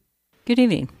Good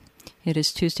evening. It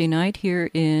is Tuesday night here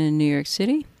in New York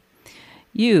City.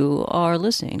 You are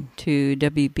listening to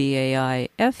WBAI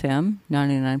FM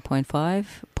 99.5,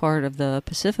 part of the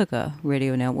Pacifica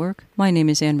Radio Network. My name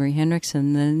is Anne-Marie Hendricks,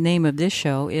 and the name of this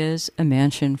show is A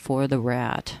Mansion for the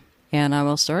Rat. And I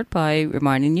will start by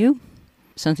reminding you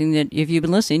something that if you've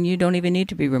been listening, you don't even need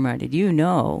to be reminded. You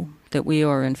know that we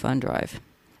are in Fund Drive.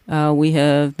 We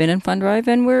have been in Fund Drive,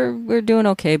 and we're doing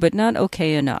okay, but not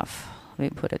okay enough.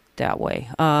 Let me put it that way.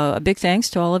 A big thanks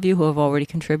to all of you who have already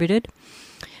contributed.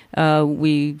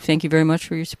 We thank you very much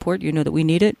for your support. You know that we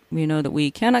need it. We know that we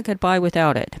cannot get by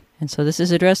without it. And so this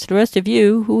is addressed to the rest of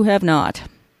you who have not.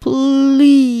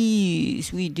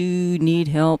 Please, we do need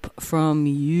help from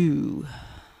you.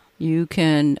 You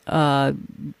can,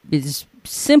 it's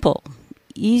simple,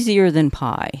 easier than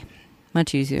pie.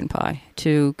 Much easier than pie,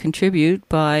 to contribute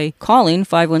by calling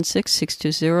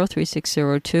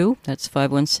 516-620-3602. That's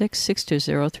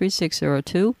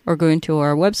 516-620-3602. Or going to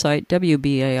our website,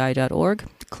 wbai.org,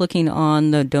 clicking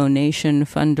on the donation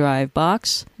fund drive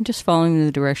box, and just following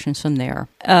the directions from there.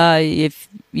 If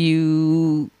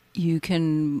you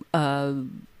can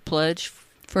pledge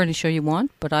for any show you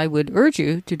want, but I would urge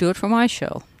you to do it for my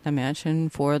show, A Mansion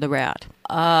for the Rat.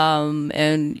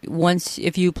 And once,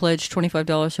 if you pledge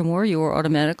 $25 or more, you will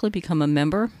automatically become a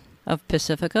member of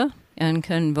Pacifica and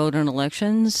can vote in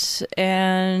elections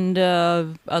and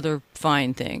other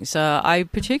fine things. I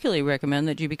particularly recommend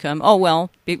that you become,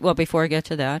 before I get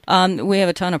to that, we have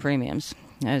a ton of premiums,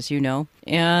 as you know.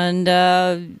 And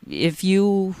if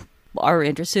you are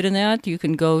interested in that, you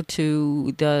can go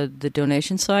to the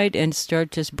donation site and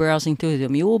start just browsing through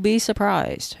them. You will be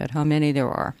surprised at how many there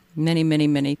are. Many, many,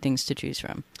 many things to choose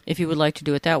from, if you would like to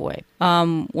do it that way.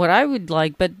 What I would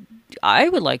like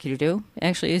you to do,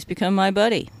 actually, is become my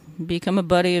buddy. Become a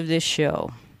buddy of this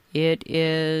show. It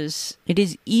is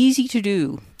easy to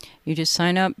do. You just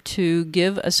sign up to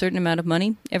give a certain amount of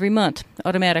money every month,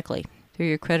 automatically, through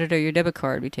your credit or your debit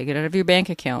card. We take it out of your bank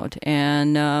account.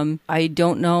 And I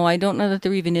don't know that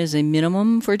there even is a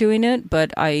minimum for doing it,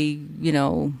 but I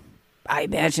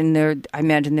imagine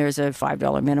there's a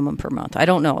 $5 minimum per month. I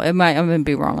don't know. I'm going to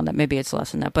be wrong on that. Maybe it's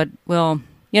less than that. But,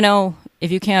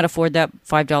 if you can't afford that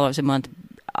 $5 a month,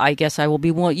 I guess you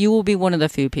will be one of the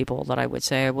few people that I would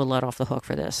say I will let off the hook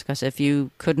for this. Because if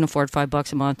you couldn't afford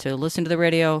 $5 a month to listen to the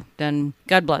radio, then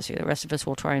God bless you. The rest of us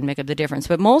will try and make up the difference.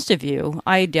 But most of you,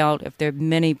 I doubt if there are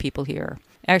many people here,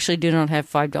 actually do not have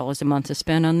 $5 a month to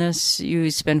spend on this. You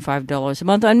spend $5 a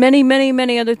month on many, many,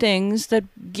 many other things that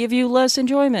give you less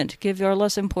enjoyment, are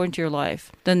less important to your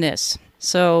life than this.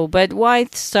 So, but why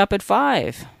stop at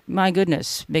 $5? My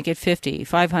goodness, make it $50,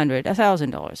 $500,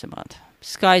 $1,000 a month.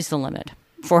 Sky's the limit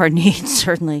for our needs,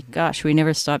 certainly. Gosh, we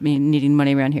never stop needing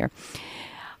money around here.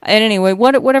 And anyway,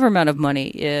 whatever amount of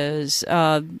money is,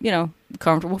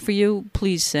 comfortable for you,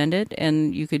 please send it.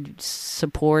 And you could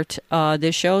support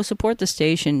this show, support the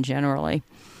station generally.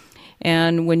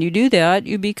 And when you do that,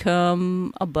 you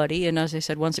become a buddy. And as I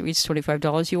said, once it reaches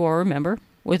 $25, you are a member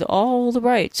with all the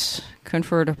rights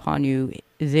conferred upon you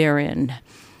therein.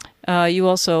 You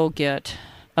also get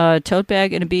a tote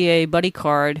bag and a BA buddy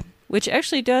card, which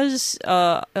actually does,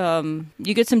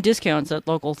 you get some discounts at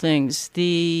local things.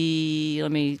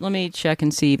 Let me check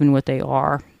and see even what they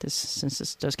are, since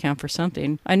this does count for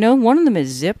something. I know one of them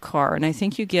is Zipcar, and I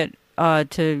think you get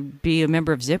to be a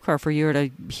member of Zipcar for a year at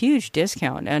a huge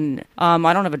discount. And I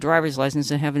don't have a driver's license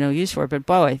and have no use for it, but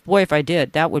boy, if I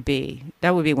did, that would be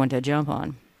one to jump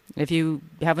on. If you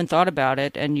haven't thought about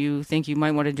it and you think you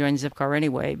might want to join Zipcar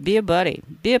anyway, be a buddy,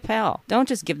 be a pal. Don't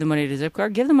just give the money to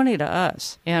Zipcar, give the money to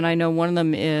us. And I know one of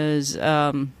them is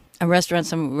a restaurant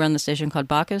somewhere around the station called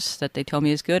Bacchus that they tell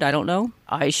me is good. I don't know.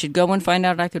 I should go and find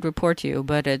out. I could report to you.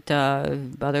 But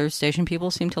other station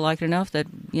people seem to like it enough that,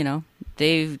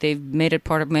 they've made it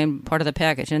part of the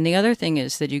package. And the other thing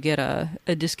is that you get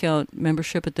a discount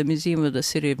membership at the Museum of the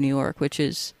City of New York, which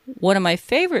is one of my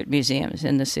favorite museums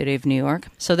in the city of New York.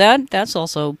 So that's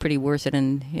also pretty worth it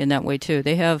in that way too.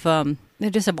 They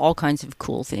just have all kinds of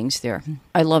cool things there.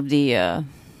 I love the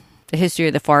history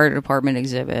of the fire department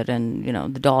exhibit, and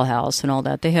the dollhouse and all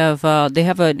that. They have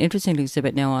an interesting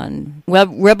exhibit now on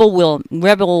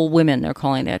rebel women. They're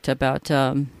calling it, about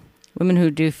women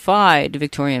who defied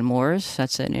Victorian Moors.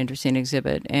 That's an interesting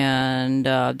exhibit. And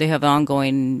they have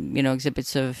ongoing,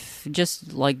 exhibits of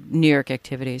just like New York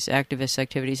activities, activist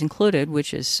activities included,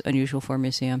 which is unusual for a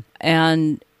museum.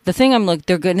 And The thing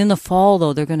they're going in the fall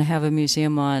though. They're going to have a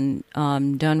museum on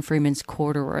Don Freeman's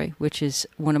Corduroy, which is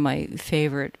one of my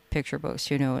favorite picture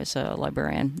books. As a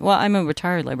librarian. Well, I'm a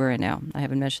retired librarian now. I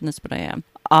haven't mentioned this, but I am.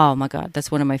 Oh my God,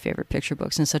 that's one of my favorite picture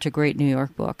books, and such a great New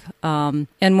York book. And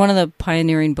one of the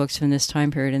pioneering books from this time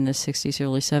period in the 60s,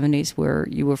 early 70s, where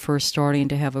you were first starting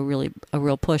to have a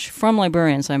real push from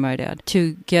librarians, I might add,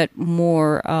 to get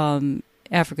more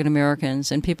African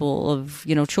Americans and people of,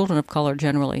 children of color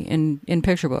generally in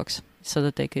picture books, so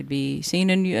that they could be seen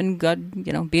and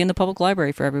be in the public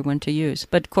library for everyone to use.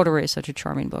 But Corduroy is such a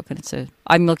charming book, and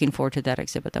I'm looking forward to that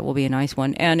exhibit. That will be a nice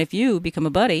one. And if you become a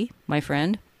buddy, my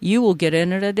friend, you will get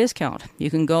in at a discount. You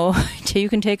can go, you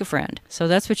can take a friend. So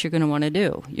that's what you're going to want to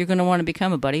do. You're going to want to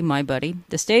become a buddy, my buddy,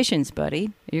 the station's buddy.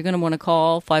 You're going to want to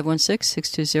call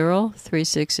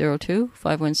 516-620-3602,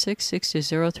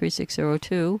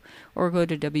 516-620-3602, or go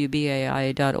to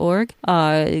WBAI.org.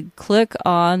 Click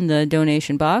on the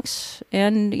donation box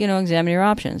and, examine your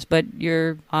options. But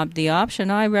the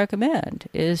option I recommend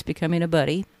is becoming a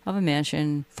buddy of a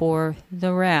mansion for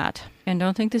the rat. And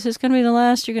don't think this is going to be the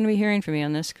last you're going to be hearing from me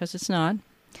on this, because it's not.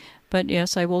 But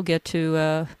yes, I will get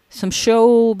to some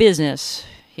show business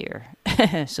here,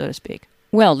 so to speak.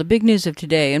 Well, the big news of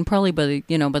today, and probably by the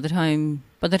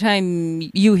time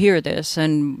you hear this,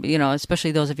 and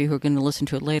especially those of you who are going to listen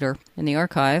to it later in the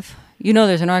archive,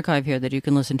 there's an archive here that you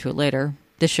can listen to it later.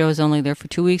 This show is only there for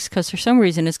 2 weeks because for some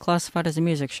reason it's classified as a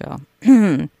music show.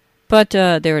 But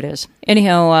there it is.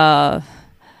 Anyhow,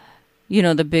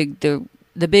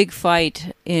 the big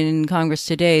fight in Congress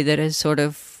today that has sort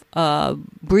of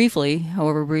briefly,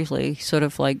 sort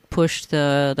of like pushed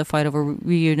the fight over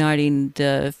reuniting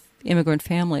the immigrant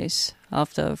families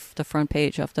off the front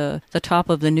page, off the top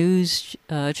of the news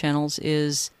channels,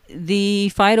 is the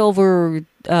fight over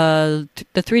the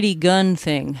 3D gun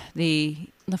thing, the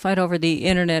fight over the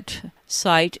internet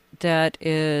site that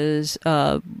is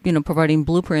providing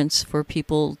blueprints for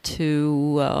people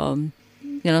to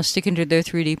stick into their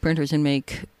 3D printers and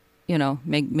make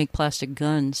plastic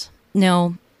guns.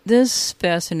 Now, this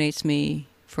fascinates me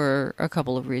for a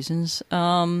couple of reasons.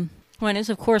 One is,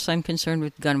 of course, I'm concerned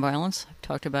with gun violence. I've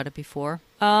talked about it before.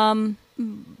 But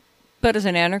as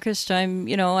an anarchist, I'm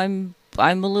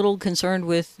a little concerned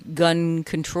with gun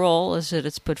control as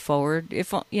it's put forward.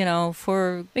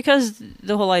 Because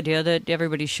the whole idea that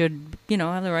everybody should,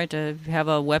 have the right to have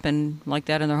a weapon like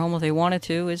that in their home if they wanted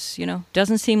to is,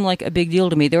 doesn't seem like a big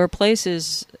deal to me. There are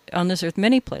places on this earth,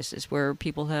 many places, where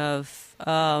people have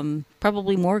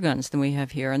probably more guns than we have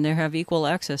here, and they have equal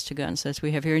access to guns as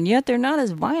we have here, and yet they're not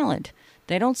as violent.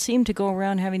 They don't seem to go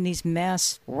around having these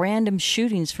mass random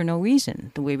shootings for no reason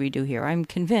the way we do here. I'm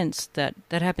convinced that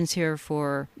happens here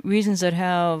for reasons that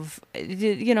have,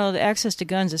 the access to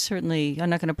guns is certainly,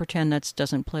 I'm not going to pretend that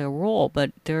doesn't play a role,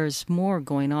 but there's more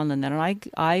going on than that.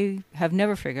 And I have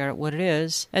never figured out what it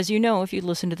is. As you know, if you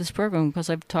listen to this program,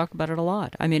 because I've talked about it a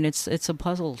lot. I mean, it's a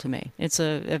puzzle to me. It's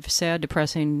a sad,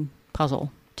 depressing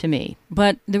puzzle to me.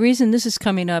 But the reason this is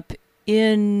coming up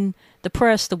in the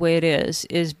press the way it is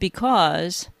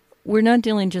because we're not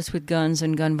dealing just with guns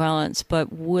and gun violence,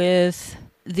 but with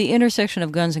the intersection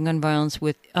of guns and gun violence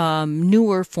with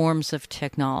newer forms of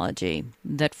technology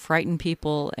that frighten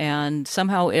people, and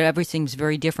somehow everything's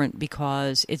very different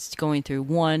because it's going through,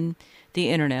 one, the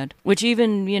internet, which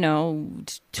even,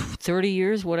 30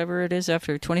 years, whatever it is,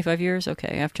 after 25 years,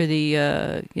 after the,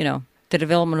 the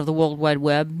development of the World Wide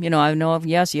Web, I know of,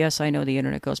 yes, I know the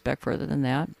internet goes back further than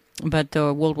that. But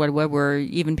the World Wide Web, where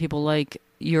even people like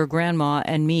your grandma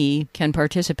and me can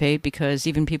participate, because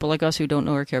even people like us who don't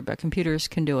know or care about computers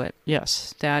can do it.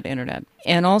 Yes, that internet.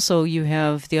 And also you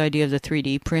have the idea of the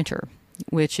 3D printer,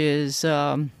 which is,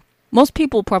 most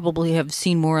people probably have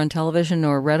seen more on television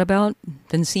or read about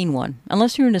than seen one,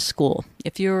 unless you're in a school.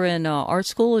 If you're in art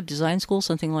school or design school,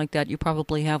 something like that, you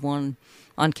probably have one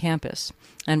on campus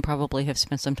and probably have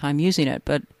spent some time using it.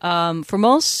 But for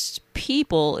most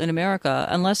people in America,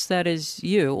 unless that is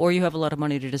you, or you have a lot of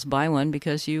money to just buy one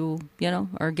because you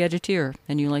are a gadgeteer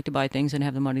and you like to buy things and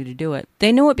have the money to do it,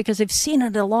 they know it because they've seen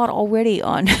it a lot already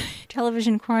on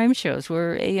television crime shows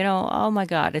where, oh my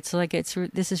God, it's like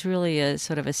this is really a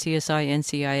sort of a CSI,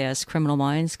 NCIS, Criminal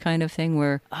Minds kind of thing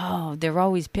where,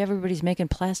 everybody's making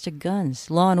plastic guns.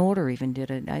 Law and Order even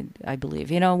did it, I believe.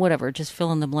 Whatever, just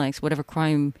fill in the blanks, whatever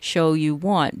crime show you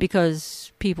want,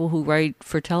 because people who write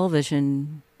for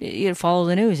television follow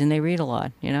the news and they read a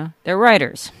lot, They're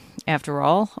writers, after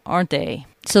all, aren't they?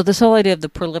 So this whole idea of the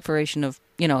proliferation of,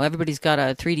 everybody's got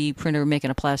a 3D printer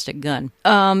making a plastic gun,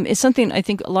 is something I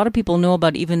think a lot of people know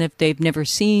about, even if they've never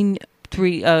seen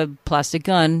a plastic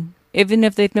gun Even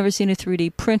if they've never seen a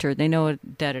 3D printer, they know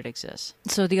that it exists.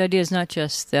 So the idea is not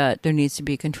just that there needs to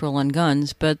be control on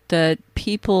guns, but that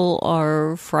people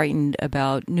are frightened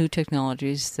about new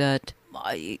technologies that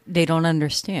they don't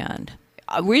understand.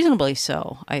 Reasonably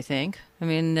so, I think. I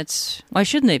mean, why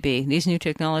shouldn't they be? These new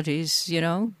technologies,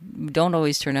 don't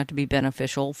always turn out to be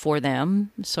beneficial for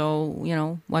them.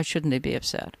 So, why shouldn't they be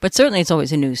upset? But certainly it's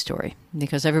always a news story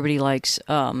because everybody likes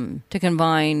to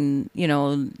combine,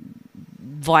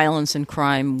 violence and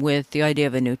crime with the idea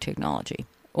of a new technology.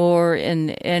 Or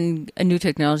and a new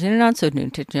technology and a not so new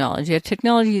technology, a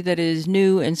technology that is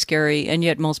new and scary, and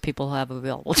yet most people have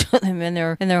available to them in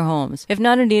their homes, if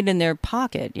not indeed in their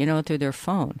pocket, through their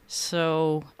phone.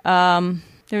 So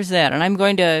there's that,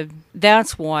 and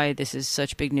that's why this is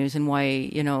such big news, and why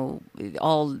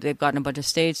they've gotten a bunch of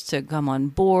states to come on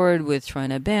board with trying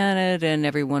to ban it, and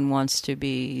everyone wants to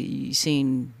be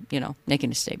seen,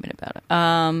 making a statement about it.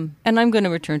 And I'm going to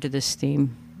return to this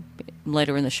theme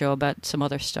later in the show about some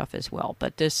other stuff as well.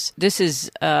 But this is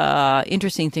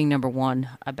interesting thing number one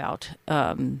about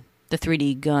the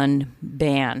 3D gun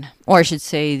ban, or I should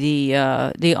say the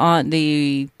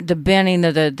banning,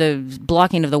 the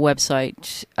blocking of the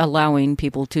website, allowing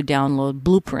people to download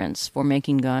blueprints for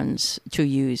making guns to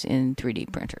use in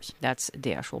 3D printers. That's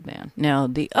the actual ban. Now,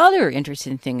 the other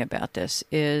interesting thing about this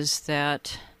is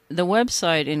that the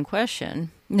website in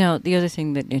question. Now, the other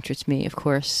thing that interests me, of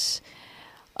course.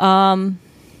 Well,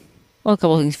 a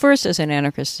couple of things. First, as an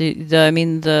anarchist,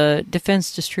 the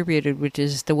Defense Distributed, which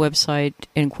is the website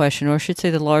in question, or I should say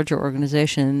the larger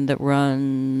organization that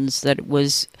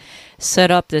was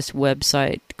set up this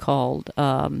website called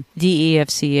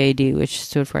DEFCAD, which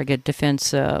stood for, I get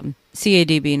Defense,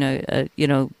 CAD being a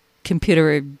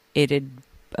computer-aided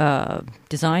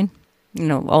design.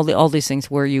 All these things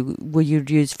where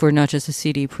you'd use for not just a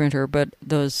CD printer, but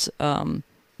those,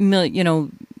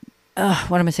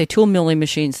 tool milling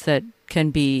machines that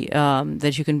can be,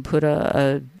 that you can put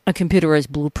a computerized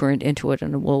blueprint into it,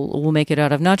 and it will make it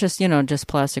out of not just, just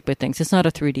plastic, but things. It's not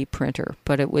a 3D printer,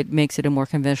 but it makes it in more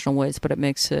conventional ways, but it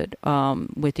makes it,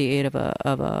 with the aid of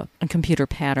a computer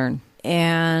pattern.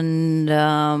 And,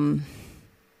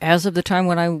 as of the time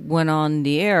when I went on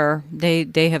the air,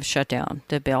 they have shut down.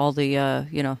 They have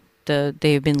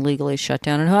been legally shut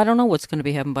down. And I don't know what's going to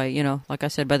be happening by, like I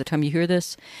said, by the time you hear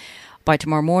this, by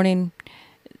tomorrow morning,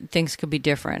 things could be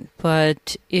different.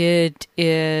 But it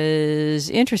is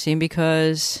interesting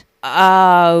because,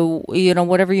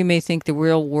 whatever you may think the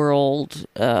real world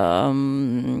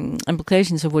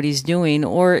implications of what he's doing,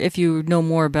 or if you know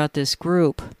more about this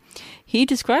group, he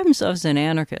describes himself as an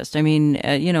anarchist. I mean,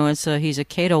 he's a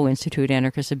Cato Institute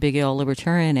anarchist, a Big L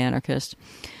libertarian anarchist.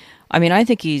 I mean, I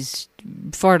think he's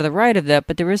far to the right of that,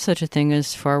 but there is such a thing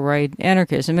as far-right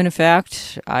anarchism. And in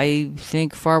fact, I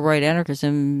think far-right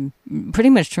anarchism pretty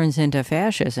much turns into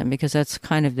fascism, because that's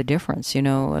kind of the difference.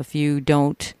 If you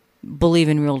don't believe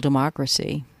in real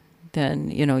democracy, then,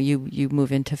 you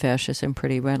move into fascism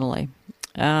pretty readily.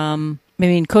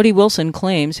 Cody Wilson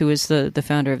claims, who is the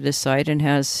founder of this site, and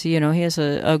has, he has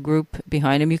a group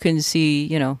behind him. You can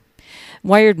see,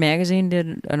 Wired Magazine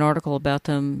did an article about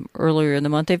them earlier in the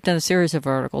month. They've done a series of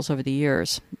articles over the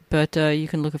years, but you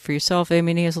can look it for yourself.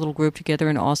 He has a little group together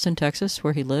in Austin, Texas,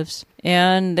 where he lives,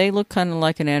 and they look kind of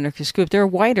like an anarchist group. They're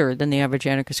wider than the average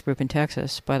anarchist group in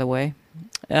Texas, by the way.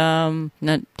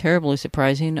 Not terribly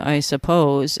surprising, I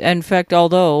suppose. In fact,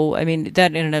 although,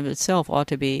 that in and of itself ought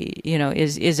to be,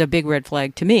 is a big red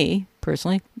flag to me,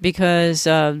 personally, because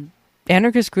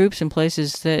anarchist groups in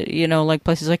places that, like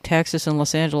places like Texas and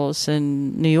Los Angeles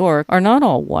and New York are not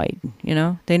all white,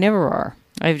 they never are.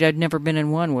 I'd never been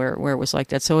in one where it was like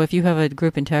that. So if you have a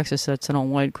group in Texas that's an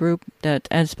all-white group, and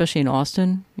especially in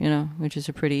Austin, which is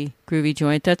a pretty groovy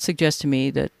joint, that suggests to me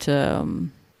that,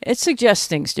 it suggests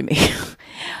things to me.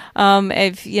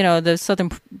 If the Southern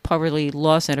Poverty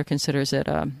Law Center considers it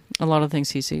a lot of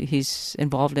things he's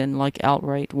involved in, like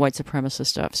outright white supremacist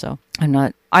stuff. So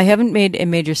I haven't made a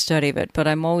major study of it, but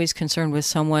I'm always concerned with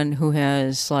someone who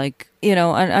has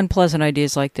unpleasant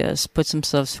ideas like this, puts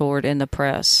themselves forward in the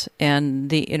press and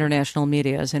the international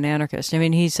media as an anarchist.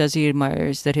 He says he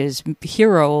admires that his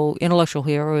intellectual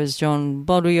hero is Jean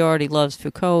Baudrillard. He loves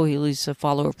Foucault. He's a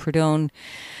follower of Proudhon.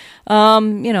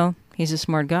 He's a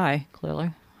smart guy,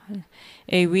 clearly.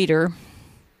 A reader.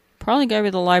 Probably a guy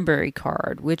with a library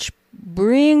card, which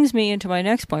brings me into my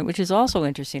next point, which is also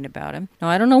interesting about him. Now,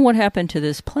 I don't know what happened to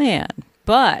this plan,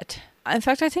 but in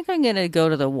fact, I think I'm going to go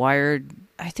to the Wired.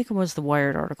 I think it was the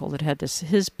Wired article that had this.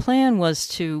 His plan was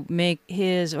to make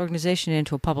his organization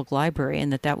into a public library,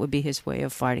 and that would be his way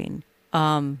of fighting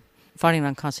on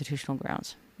constitutional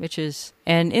grounds. which is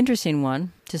an interesting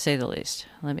one, to say the least.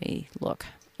 Let me look.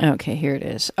 Okay, here it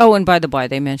is. Oh, and by the by,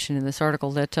 they mentioned in this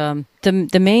article that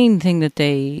the main thing that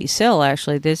they sell,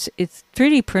 actually, it's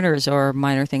 3D printers are a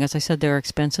minor thing. As I said, they're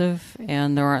expensive,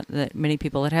 and there aren't that many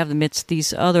people that have them. It's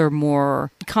these other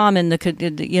more common, the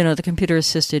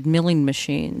computer-assisted milling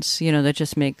machines, that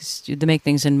just make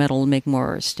things in metal and make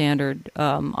more standard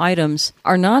items,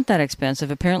 are not that expensive.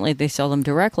 Apparently, they sell them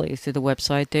directly through the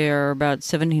website. They are about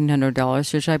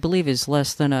 $1,700, which I believe is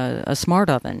less than a smart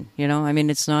oven. I mean,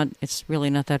 it's really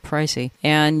not that pricey.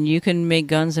 And you can make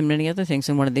guns and many other things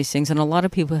in one of these things, and a lot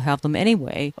of people have them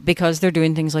anyway because they're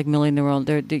doing things like milling their own.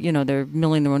 They're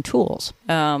milling their own tools,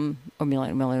 or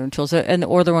milling their own tools,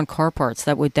 or their own car parts.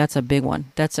 That's a big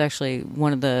one. That's actually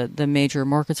one of the major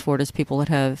markets for it, is people that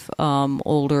have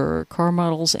older car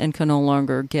models and can no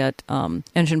longer get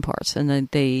engine parts, and then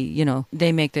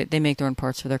they make their own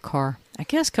parts for their car. I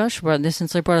guess Kosh brought this,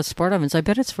 since I brought up smart ovens. I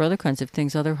bet it's for other kinds of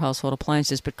things, other household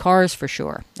appliances, but cars for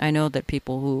sure. I know that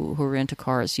people who are into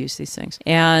cars use these things.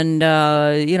 And,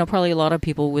 probably a lot of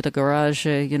people with a garage,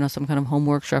 some kind of home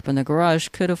workshop in the garage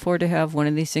could afford to have one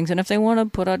of these things. And if they want to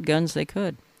put out guns, they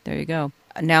could. There you go.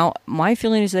 Now, my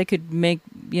feeling is they could make,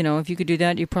 if you could do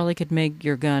that, you probably could make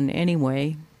your gun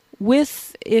anyway.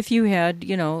 If you had,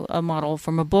 a model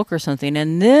from a book or something.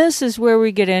 And this is where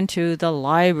we get into the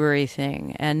library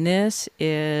thing. And this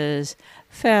is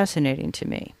fascinating to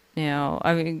me. Now,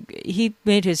 I mean,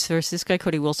 this guy,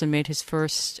 Cody Wilson, made his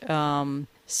first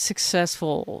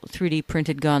successful 3D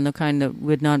printed gun, the kind that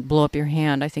would not blow up your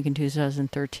hand, I think in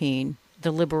 2013.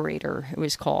 The Liberator, it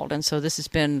was called. And so this has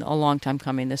been a long time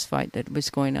coming, this fight that was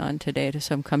going on today,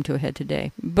 to come to a head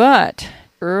today. But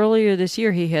earlier this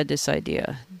year, he had this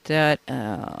idea that,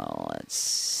 let's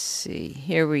see,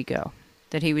 here we go,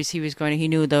 that he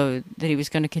knew though that he was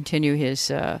going to continue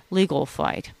his legal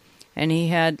fight. And he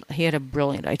had a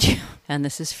brilliant idea. And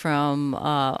this is from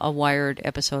a Wired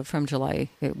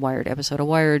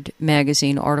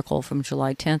magazine article from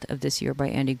July 10th of this year by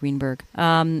Andy Greenberg.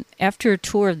 After a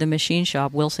tour of the machine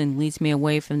shop, Wilson leads me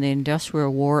away from the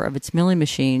industrial war of its milling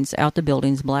machines, out the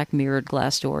building's black mirrored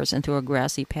glass doors, and through a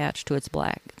grassy patch to its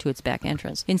back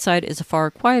entrance. Inside is a far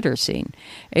quieter scene.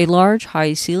 A large,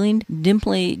 high-ceilinged,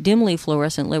 dimly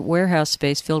fluorescent lit warehouse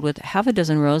space filled with half a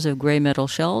dozen rows of gray metal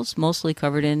shelves, mostly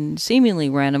covered in seemingly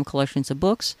random collections of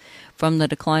books, from the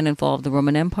decline and fall of the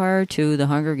Roman Empire to the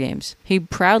Hunger Games. He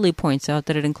proudly points out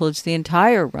that it includes the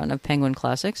entire run of Penguin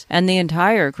Classics and the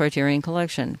entire Criterion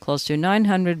collection, close to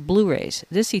 900 Blu-rays.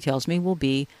 This, he tells me, will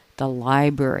be the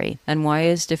library. And why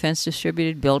is Defense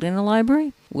Distributed building a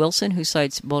library? Wilson, who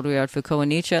cites Baudrillard, Foucault, and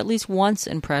Nietzsche at least once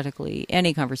in practically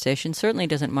any conversation, certainly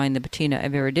doesn't mind the patina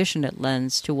of erudition it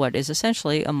lends to what is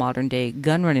essentially a modern-day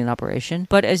gun-running operation,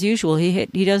 but as usual, he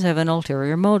does have an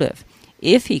ulterior motive.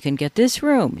 If he can get this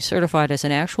room certified as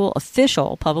an actual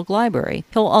official public library,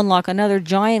 he'll unlock another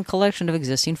giant collection of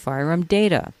existing firearm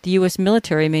data. The U.S.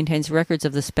 military maintains records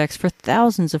of the specs for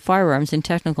thousands of firearms in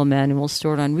technical manuals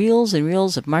stored on reels and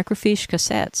reels of microfiche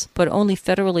cassettes, but only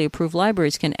federally approved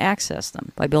libraries can access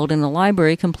them. By building a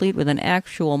library complete with an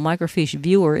actual microfiche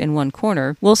viewer in one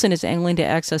corner, Wilson is angling to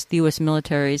access the U.S.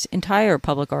 military's entire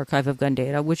public archive of gun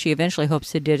data, which he eventually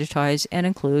hopes to digitize and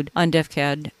include on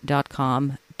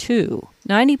defcad.com.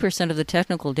 90% of the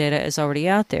technical data is already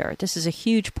out there. This is a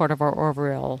huge part of our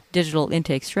overall digital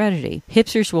intake strategy.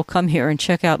 Hipsters will come here and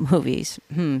check out movies.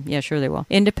 Yeah, sure they will.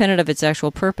 Independent of its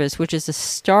actual purpose, which is the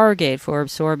Stargate for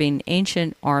absorbing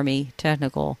ancient army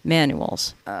technical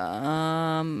manuals.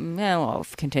 I'll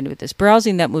continue with this.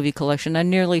 Browsing that movie collection, I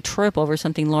nearly trip over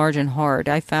something large and hard.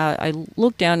 I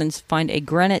look down and find a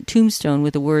granite tombstone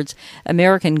with the words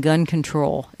American Gun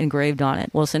Control engraved on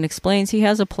it. Wilson explains he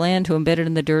has a plan to embed it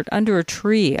in the dirt under a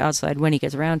tree outside when he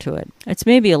gets around to it. It's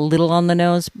maybe a little on the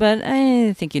nose, but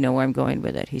I think you know where I'm going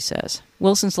with it, he says.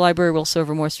 Wilson's library will serve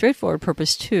a more straightforward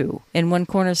purpose, too. In one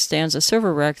corner stands a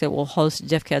server rack that will host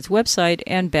DefCAD's website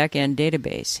and back-end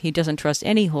database. He doesn't trust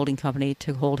any holding company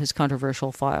to hold his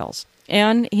controversial files.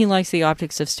 And he likes the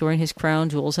optics of storing his crown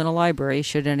jewels in a library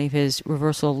should any of his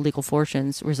reversal legal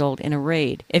fortunes result in a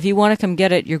raid. If you want to come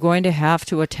get it, you're going to have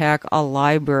to attack a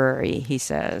library, he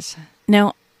says.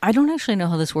 Now, I don't actually know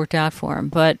how this worked out for him,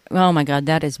 but, oh my God,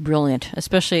 that is brilliant,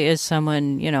 especially as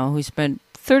someone, who spent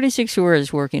 36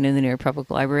 years working in the New York Public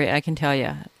Library. I can tell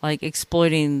you,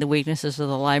 exploiting the weaknesses of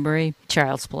the library,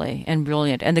 child's play, and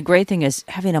brilliant. And the great thing is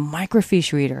having a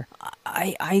microfiche reader.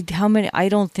 I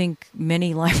don't think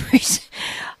many libraries,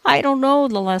 I don't know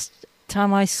the last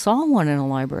time I saw one in a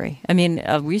library. I mean,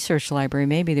 a research library,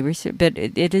 maybe but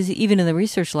it is, even in the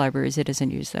research libraries, it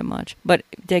isn't used that much. But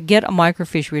to get a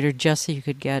microfiche reader just so you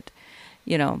could get,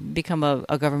 become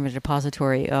a government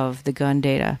depository of the gun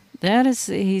data. That is,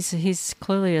 he's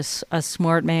clearly a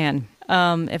smart man.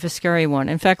 If a scary one.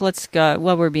 In fact, let's go,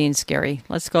 while we're being scary,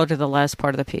 let's go to the last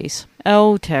part of the piece.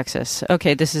 Oh, Texas.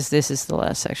 Okay, this is the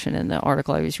last section in the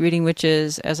article I was reading, which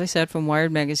is, as I said, from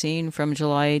Wired Magazine from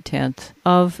July 10th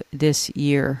of this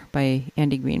year by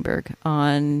Andy Greenberg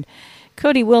on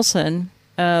Cody Wilson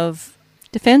of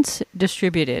Defense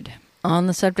Distributed. On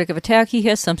the subject of attack, he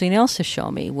has something else to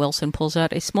show me. Wilson pulls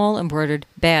out a small embroidered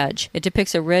badge. It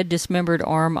depicts a red dismembered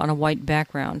arm on a white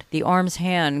background. The arm's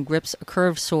hand grips a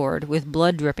curved sword with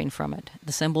blood dripping from it.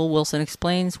 The symbol, Wilson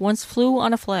explains, once flew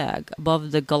on a flag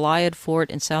above the Goliad Fort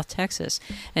in South Texas.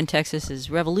 In Texas's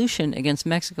revolution against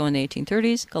Mexico in the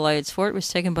 1830s, Goliad's fort was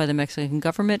taken by the Mexican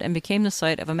government and became the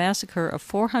site of a massacre of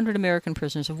 400 American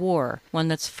prisoners of war, one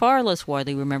that's far less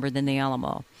widely remembered than the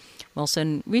Alamo.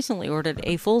 Wilson recently ordered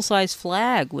a full-size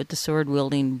flag with the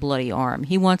sword-wielding bloody arm.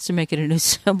 He wants to make it a new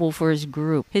symbol for his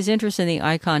group. His interest in the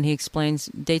icon, he explains,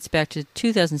 dates back to the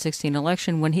 2016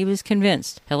 election when he was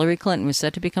convinced Hillary Clinton was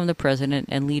set to become the president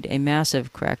and lead a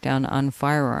massive crackdown on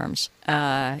firearms.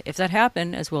 If that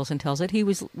happened, as Wilson tells it, he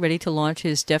was ready to launch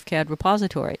his DefCAD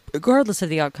repository, regardless of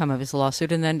the outcome of his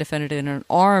lawsuit, and then defend it in an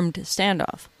armed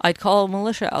standoff. I'd call a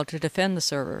militia out to defend the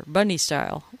server, Bundy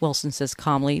style, Wilson says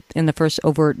calmly, in the first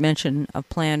overt mention of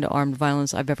planned armed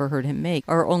violence I've ever heard him make.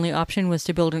 Our only option was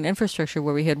to build an infrastructure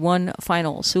where we had one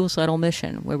final suicidal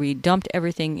mission, where we dumped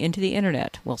everything into the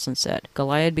internet, Wilson said.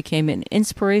 Goliad became an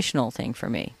inspirational thing for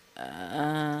me.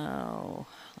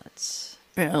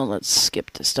 Let's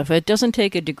skip this stuff. It doesn't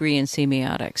take a degree in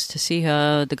semiotics to see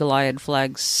how the Goliad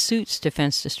flag suits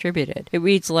Defense Distributed. It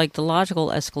reads like the logical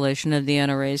escalation of the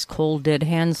NRA's cold dead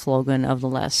hand slogan of the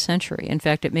last century. In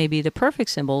fact, it may be the perfect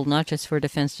symbol not just for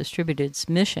Defense Distributed's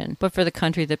mission, but for the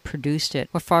country that produced it,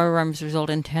 where firearms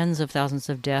result in tens of thousands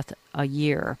of deaths a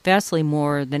year, vastly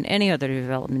more than any other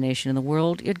developed nation in the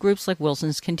world. Yet groups like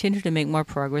Wilson's continue to make more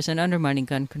progress in undermining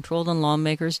gun control than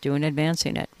lawmakers do in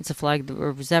advancing it. It's a flag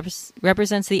that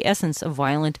represents the essence of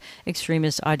violent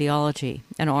extremist ideology,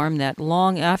 an arm that,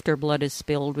 long after blood is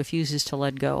spilled, refuses to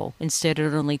let go. Instead,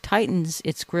 it only tightens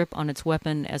its grip on its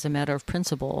weapon as a matter of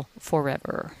principle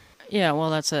forever. Yeah, well,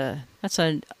 that's a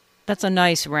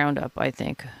nice roundup, I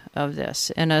think, of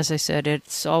this. And as I said,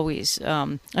 it's always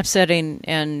upsetting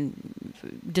and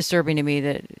disturbing to me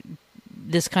that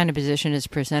this kind of position is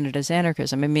presented as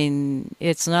anarchism. I mean,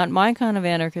 it's not my kind of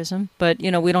anarchism, but,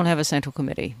 we don't have a central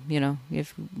committee.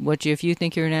 If you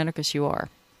think you're an anarchist, you are.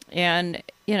 And,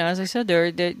 as I said,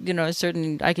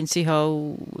 I can see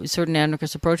how certain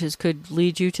anarchist approaches could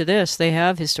lead you to this. They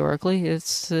have historically.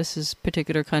 This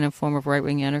particular kind of form of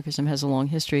right-wing anarchism has a long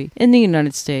history in the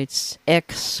United States,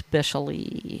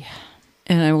 especially.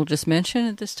 And I will just mention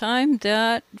at this time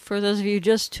that for those of you who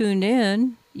just tuned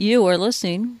in, you are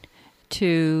listening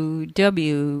to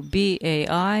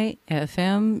WBAI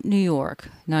FM New York,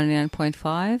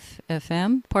 99.5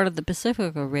 FM, part of the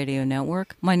Pacifica Radio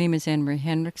Network. My name is Anne Marie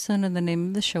Hendrickson, and the name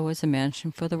of the show is A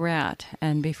Mansion for the Rat.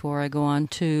 And before I go on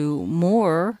to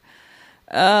more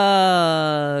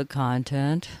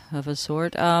content of a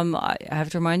sort, I have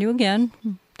to remind you again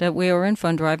that we are in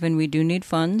fund drive and we do need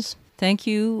funds. Thank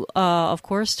you, of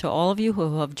course, to all of you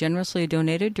who have generously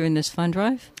donated during this fund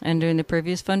drive and during the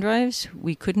previous fund drives.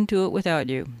 We couldn't do it without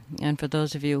you. And for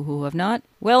those of you who have not,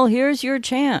 well, here's your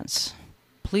chance.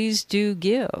 Please do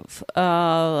give.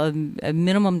 A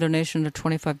minimum donation of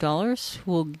 $25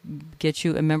 will get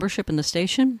you a membership in the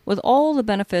station with all the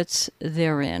benefits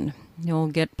therein. You'll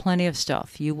get plenty of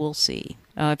stuff. You will see.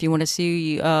 If you want to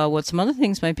see what some other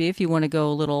things might be, if you want to go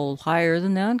a little higher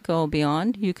than that, go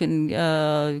beyond, you can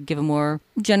give a more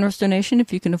generous donation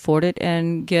if you can afford it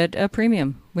and get a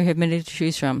premium. We have many to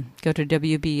choose from. Go to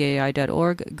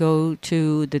WBAI.org, go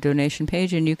to the donation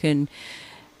page, and you can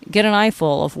get an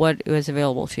eyeful of what is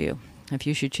available to you if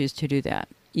you should choose to do that.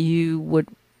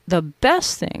 The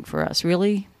best thing for us,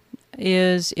 really,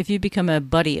 is if you become a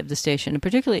buddy of the station, and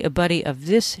particularly a buddy of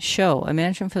this show, A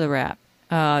Mansion for the Rat.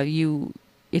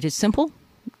 It is simple,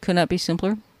 could not be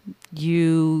simpler.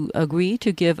 You agree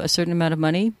to give a certain amount of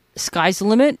money. Sky's the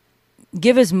limit.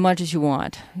 Give as much as you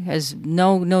want, as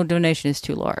no donation is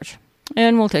too large.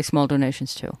 And we'll take small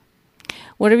donations too.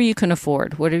 Whatever you can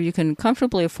afford, whatever you can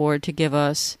comfortably afford to give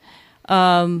us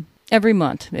every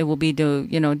month. It will be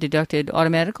deducted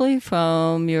automatically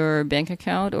from your bank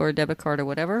account or debit card or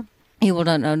whatever. You will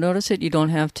not notice it. You don't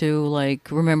have to,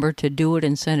 remember to do it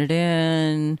and send it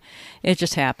in. It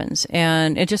just happens.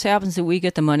 And it just happens that we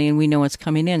get the money and we know it's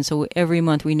coming in. So every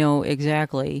month we know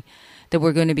exactly that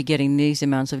we're going to be getting these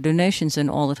amounts of donations in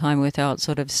all the time without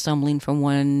sort of stumbling from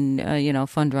one,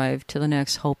 fund drive to the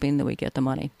next, hoping that we get the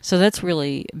money. So that's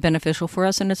really beneficial for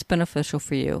us, and it's beneficial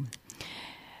for you.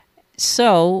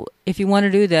 So if you want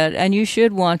to do that, and you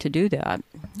should want to do that,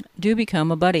 do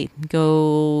become a buddy.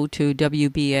 Go to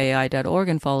WBAI.org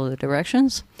and follow the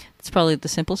directions. It's probably the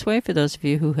simplest way for those of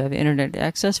you who have internet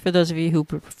access. For those of you who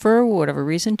prefer, for whatever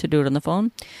reason, to do it on the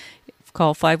phone,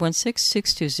 call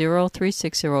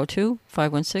 516-620-3602,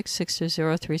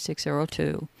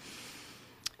 516-620-3602.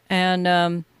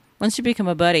 And once you become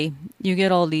a buddy, you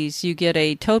get all these. You get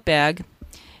a tote bag.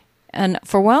 And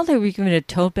for a while they were giving a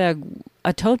tote bag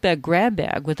grab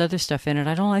bag with other stuff in it.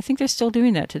 I think they're still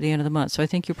doing that to the end of the month. So I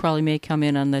think you probably may come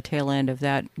in on the tail end of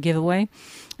that giveaway.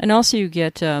 And also you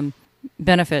get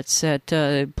benefits at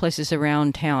places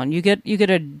around town. You get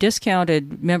a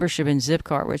discounted membership in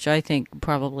Zipcar, which I think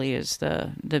probably is the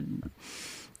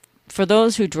for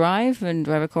those who drive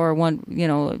a car or want,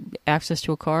 access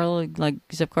to a car like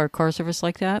Zipcar car service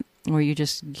like that, where you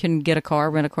just can rent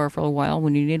a car for a while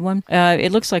when you need one.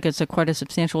 It looks like it's quite a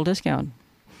substantial discount.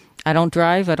 I don't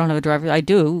drive. I don't have a driver. I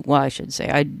do. Well, I should say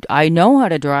I know how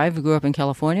to drive. I grew up in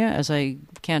California, as I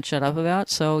can't shut up about.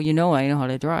 So I know how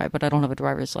to drive, but I don't have a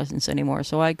driver's license anymore,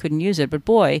 so I couldn't use it. But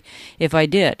boy, if I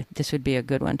did, this would be a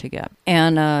good one to get.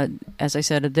 And as I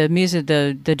said,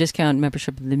 the discount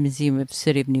membership of the Museum of the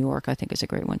City of New York, I think, is a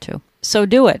great one too. So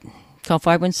do it. Call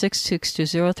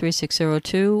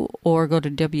 516-620-3602 or go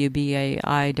to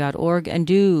WBAI.org and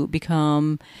do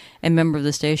become a member of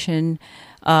the station.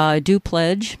 Do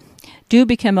pledge. Do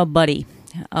become a buddy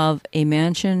of A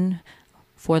Mansion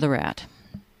for the Rat.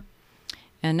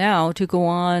 And now to go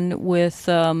on with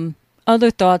other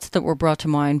thoughts that were brought to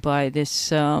mind by this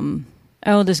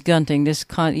this gun thing, this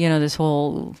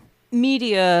whole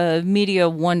media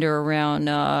wonder around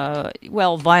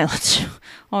violence,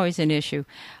 always an issue,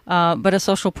 but a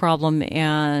social problem,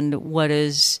 and what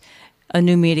is a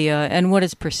new media and what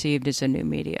is perceived as a new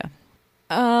media.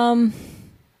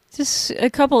 Just a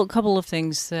couple of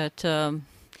things that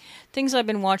things I've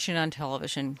been watching on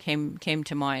television came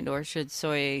to mind, or should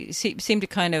say, seem to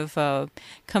kind of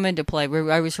come into play.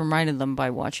 I was reminded of them by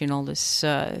watching all this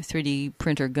 3D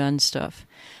printer gun stuff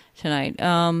tonight.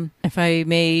 If I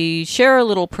may share a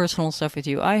little personal stuff with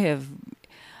you, I have,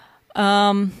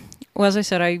 as I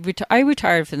said, I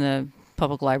retired from the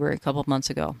public library a couple of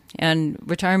months ago, and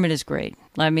retirement is great.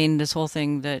 I mean, this whole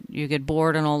thing that you get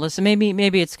bored and all this, and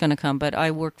maybe it's going to come, but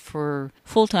I worked for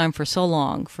full-time for so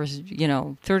long, for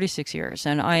 36 years,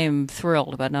 and I am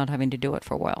thrilled about not having to do it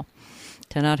for a while,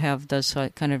 to not have those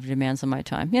kind of demands on my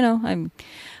time.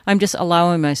 I'm just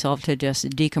allowing myself to just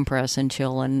decompress and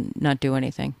chill and not do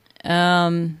anything.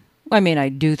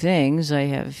 I do things. I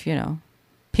have,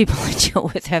 people I deal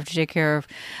with, have to take care of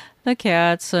the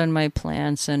cats and my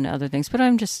plants and other things. But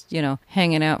I'm just,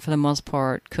 hanging out for the most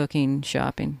part, cooking,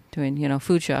 shopping, doing,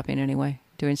 food shopping anyway,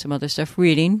 doing some other stuff,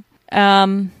 reading.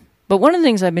 But one of the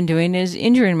things I've been doing is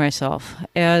injuring myself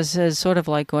as sort of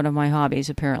like one of my hobbies,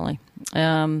 apparently.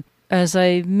 As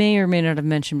I may or may not have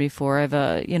mentioned before, I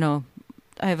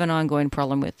have an ongoing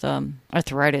problem with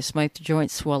arthritis. My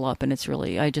joints swell up, and it's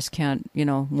really, I just can't,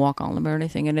 walk on them or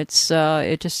anything. And it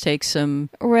just takes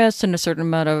some rest and a certain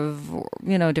amount of,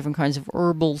 different kinds of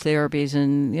herbal therapies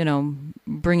and,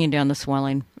 bringing down the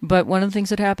swelling. But one of the things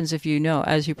that happens as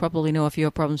you probably know, if you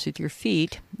have problems with your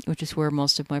feet, which is where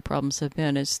most of my problems have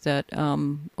been, is that,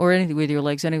 or anything with your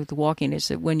legs, anything with the walking, is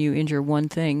that when you injure one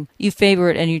thing, you favor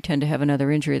it and you tend to have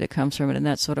another injury that comes from it. And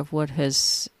that's sort of what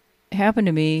has happened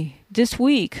to me this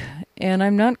week, and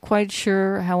I'm not quite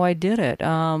sure how I did it.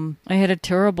 I had a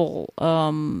terrible what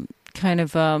am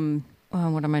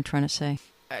I trying to say?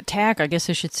 Attack, I guess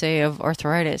I should say, of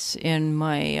arthritis in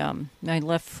my my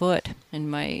left foot,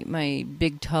 and my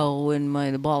big toe, and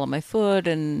the ball of my foot,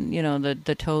 and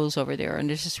the toes over there, and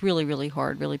it's just really, really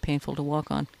hard, really painful to walk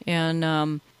on.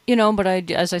 And but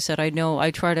as I said,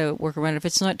 I try to work around it. If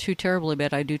it's not too terribly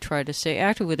bad, I do try to stay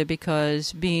active with it,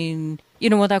 because being,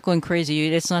 without going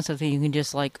crazy, it's not something you can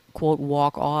just quote,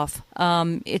 walk off.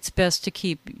 It's best to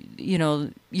keep,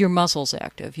 your muscles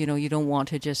active. You don't want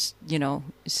to just,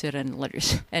 sit and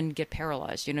and get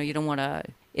paralyzed. You don't want to,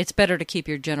 it's better to keep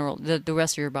your the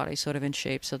rest of your body sort of in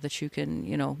shape so that you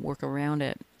can, work around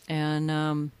it.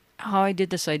 And, how I did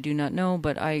this, I do not know,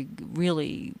 but I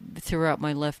really threw out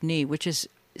my left knee, which is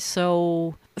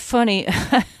so funny.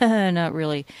 Not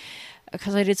really,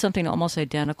 because I did something almost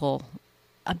identical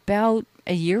about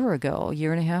a year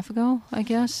and a half ago, I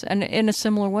guess, and in a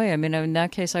similar way. I mean, in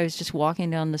that case, I was just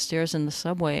walking down the stairs in the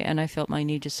subway, and I felt my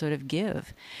knee just sort of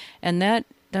give, and that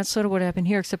that's sort of what happened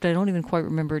here, except I don't even quite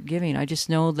remember it giving. I just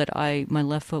know that my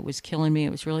left foot was killing me.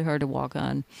 It was really hard to walk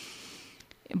on.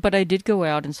 But I did go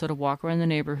out and sort of walk around the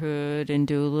neighborhood and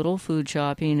do a little food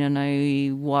shopping, and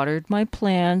I watered my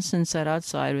plants and sat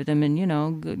outside with them, and,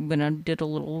 when I did a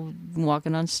little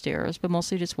walking on stairs, but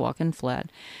mostly just walking flat.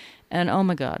 And oh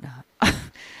my God,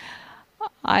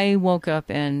 I woke up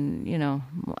and,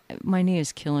 my knee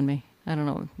is killing me. I don't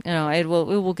know. It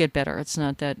will get better. It's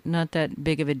not that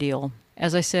big of a deal.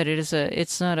 As I said,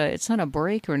 it's not a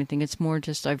break or anything. It's more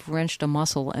just I've wrenched a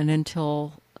muscle, and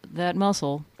until that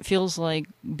muscle feels like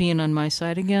being on my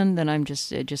side again, then I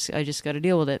just got to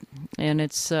deal with it, and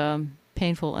it's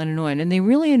painful and annoying. And the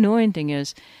really annoying thing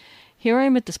is, here I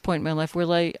am at this point in my life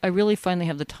where I really finally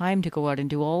have the time to go out and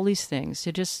do all these things,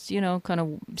 to just kind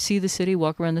of see the city,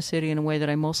 walk around the city in a way that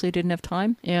I mostly didn't have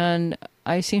time, and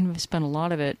I seem to have spent a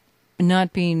lot of it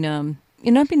not being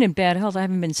in bad health. I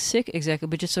haven't been sick exactly,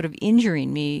 but just sort of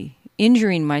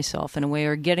injuring myself in a way,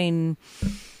 or getting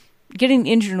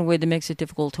injured in a way that makes it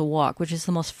difficult to walk, which is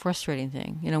the most frustrating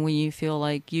thing. When you feel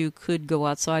like you could go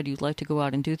outside, you'd like to go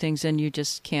out and do things, and you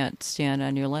just can't stand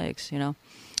on your legs,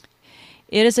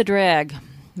 It is a drag,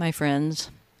 my friends.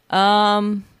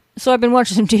 So I've been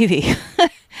watching some TV.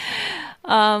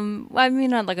 I mean,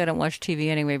 not like I don't watch TV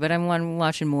anyway, but I'm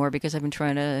watching more because I've been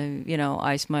trying to,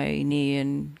 ice my knee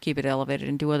and keep it elevated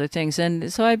and do other things.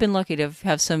 And so I've been lucky to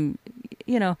have some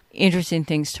interesting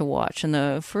things to watch. And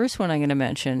the first one I'm going to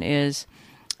mention is,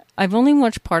 I've only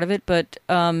watched part of it, but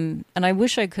and I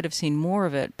wish I could have seen more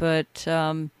of it, but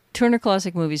Turner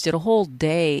Classic Movies did a whole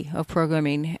day of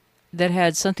programming that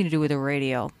had something to do with the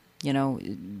radio,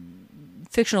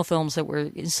 fictional films that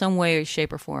were in some way,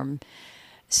 shape, or form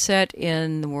set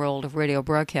in the world of radio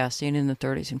broadcasting in the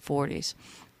 30s and 40s.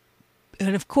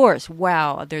 And of course,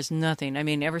 wow, there's nothing. I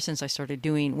mean, ever since I started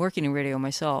working in radio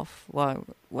myself,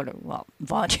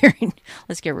 volunteering,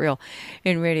 let's get real,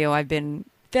 in radio, I've been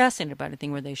fascinated by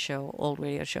anything where they show old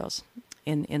radio shows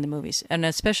in the movies. And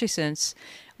especially since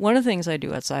one of the things I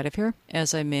do outside of here,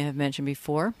 as I may have mentioned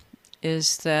before,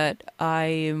 is that I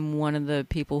am one of the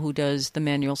people who does the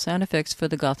manual sound effects for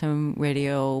the Gotham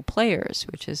Radio Players,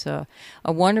 which is a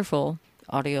wonderful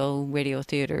audio radio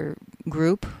theater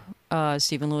group.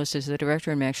 Stephen Lewis is the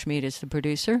director and Max Schmid is the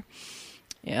producer.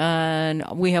 And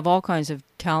we have all kinds of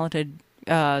talented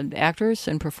actors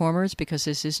and performers because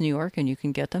this is New York and you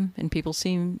can get them. And people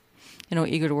seem,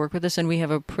 eager to work with us. And we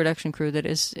have a production crew that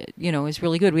is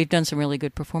really good. We've done some really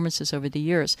good performances over the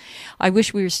years. I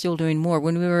wish we were still doing more.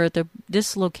 When we were at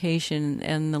this location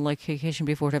and the location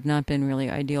before it have not been really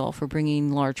ideal for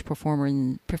bringing large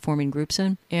performing groups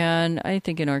in. And I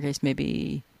think in our case,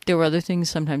 maybe there were other things.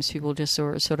 Sometimes people just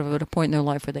are sort of at a point in their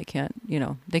life where they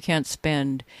can't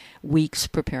spend weeks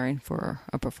preparing for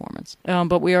a performance.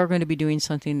 But we are going to be doing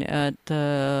something at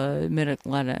the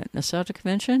Mid-Atlantic Nostalgia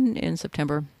Convention in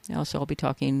September. So I'll be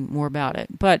talking more about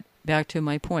it. But back to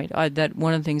my point, that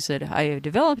one of the things that I have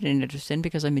developed an interest in,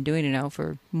 because I've been doing it now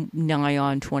for nigh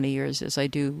on 20 years,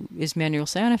 is manual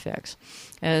sound effects,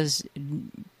 as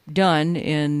done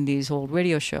in these old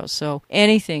radio shows. So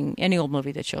any old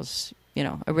movie that shows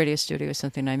a radio studio is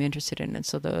something I'm interested in. And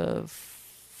so the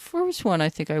first one I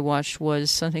think I watched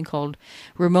was something called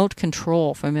Remote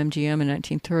Control from MGM in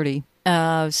 1930,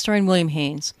 starring William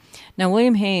Haynes. Now,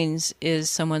 William Haynes is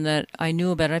someone that I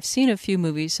knew about. I've seen a few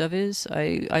movies of his.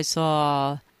 I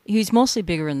saw... He's mostly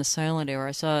bigger in the silent era.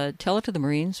 I saw Tell It to the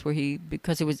Marines,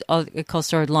 because it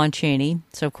co-starred Lon Chaney.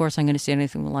 So, of course, I'm going to see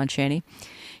anything with Lon Chaney.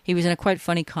 He was in a quite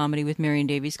funny comedy with Marion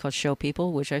Davies called Show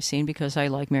People, which I've seen because I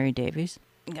like Marion Davies.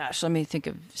 Gosh, let me think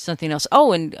of something else.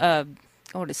 Oh, and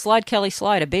Slide Kelly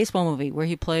Slide, a baseball movie where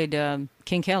he played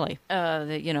King Kelly,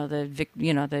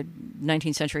 the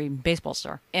 19th century baseball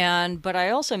star. But I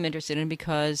also am interested in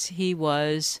because he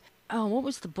was. Oh, what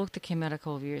was the book that came out a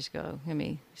couple of years ago? Let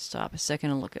me stop a second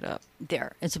and look it up.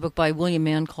 There, it's a book by William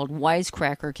Mann called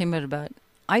Wisecracker. It came out about.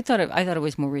 I thought it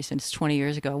was more recent. It's 20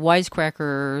 years ago.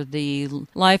 Wisecracker: The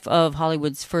Life of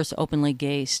Hollywood's First Openly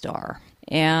Gay Star.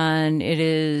 And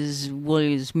it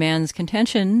was Mann's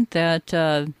contention that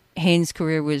Haynes'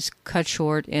 career was cut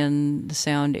short in the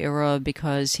sound era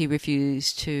because he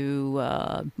refused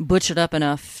to butch it up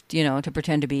enough, to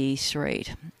pretend to be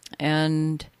straight.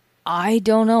 And I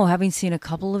don't know, having seen a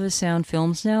couple of his sound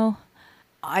films now,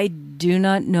 I do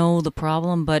not know the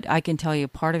problem, but I can tell you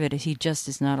part of it is he just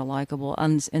is not a likable.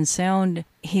 And sound,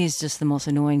 he's just the most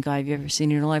annoying guy you've ever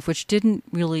seen in your life, which didn't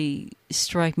really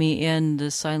strike me in the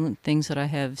silent things that I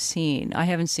have seen. I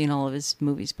haven't seen all of his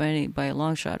movies by a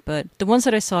long shot, but the ones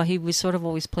that I saw, he was sort of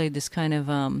always played this kind of,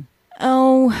 kind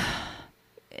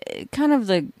of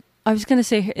the I was going to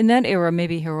say, in that era,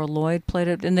 maybe Harold Lloyd played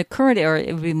it. In the current era,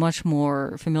 it would be much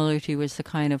more familiar to you as the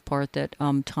kind of part that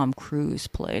Tom Cruise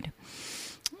played.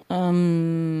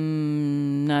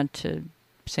 Not to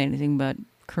say anything but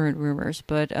current rumors,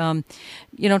 but Tom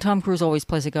Cruise always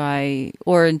plays a guy,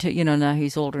 or now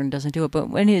he's older and doesn't do it. But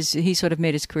when he sort of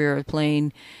made his career of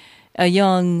playing a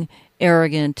young,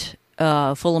 arrogant,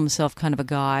 full of himself kind of a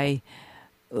guy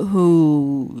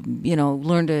who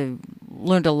learned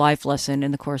a life lesson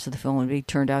in the course of the film, and he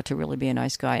turned out to really be a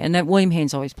nice guy. And that William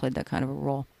Haines always played that kind of a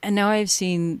role. And now I've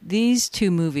seen these two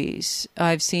movies.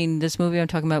 I've seen this movie I'm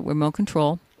talking about, Remote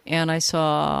Control, and I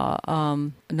saw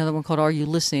another one called Are You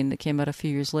Listening that came out a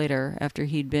few years later after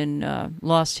he'd been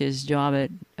lost his job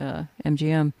at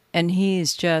MGM. And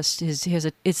he's just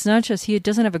it's not just he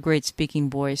doesn't have a great speaking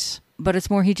voice, but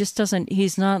it's more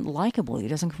he's not likable. He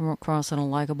doesn't come across in a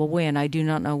likable way, and I do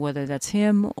not know whether that's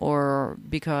him or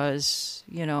because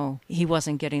he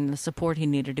wasn't getting the support he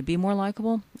needed to be more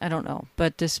likable. I don't know.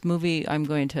 But this movie, I'm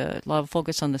going to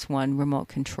focus on this one, Remote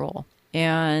Control.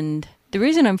 And the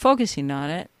reason I'm focusing on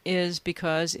it is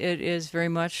because it is very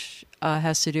much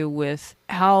has to do with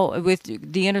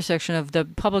with the intersection of the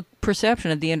public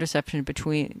perception of the intersection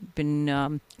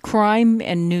between crime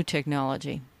and new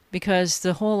technology. Because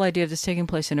the whole idea of this taking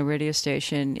place in a radio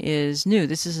station is new.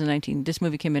 This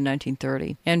movie came in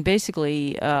 1930, and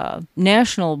basically,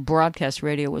 national broadcast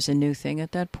radio was a new thing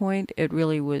at that point. It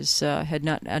really was had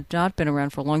not been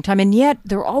around for a long time, and yet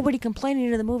they're already complaining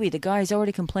in the movie. The guy's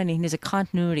already complaining. He's a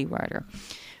continuity writer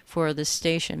for this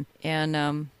station,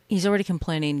 and he's already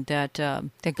complaining that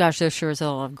gosh, there sure is a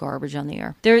lot of garbage on the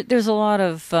air. There's a lot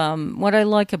of what I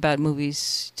like about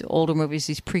movies, older movies,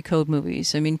 these pre-code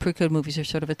movies. I mean, pre-code movies are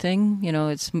sort of a thing.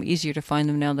 It's easier to find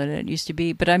them now than it used to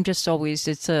be. But I'm just always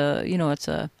it's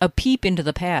a peep into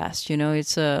the past.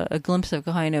 It's a glimpse of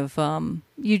kind of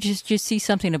you just see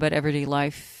something about everyday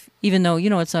life. Even though,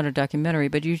 it's not a documentary,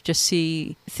 but you just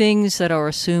see things that are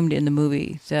assumed in the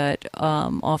movie that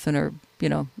often are,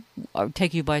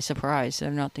 take you by surprise. They're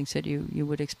not things that you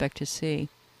would expect to see.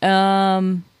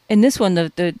 In this one,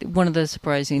 the one of the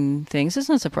surprising things, it's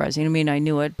not surprising, I mean, I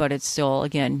knew it, but it's still,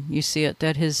 again, you see it,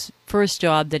 that his first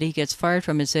job that he gets fired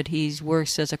from is that he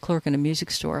works as a clerk in a music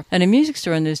store. And a music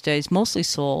store in those days mostly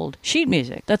sold sheet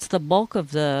music. That's the bulk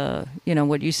of the,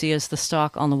 what you see as the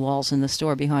stock on the walls in the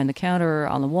store, behind the counter,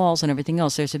 on the walls, and everything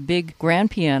else. There's a big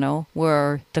grand piano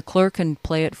where the clerk can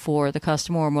play it for the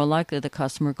customer, or more likely the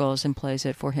customer goes and plays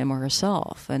it for him or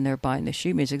herself, and they're buying the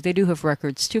sheet music. They do have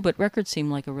records too, but records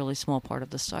seem like a really small part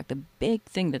of the stock. The big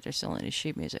thing that they're selling is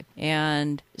sheet music.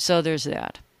 And so there's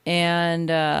that. And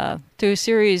through a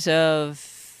series of,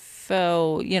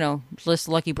 just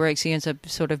lucky breaks, he ends up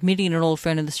sort of meeting an old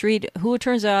friend in the street who, it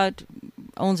turns out,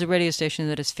 owns a radio station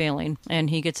that is failing,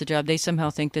 and he gets a job. They somehow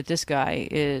think that this guy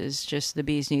is just the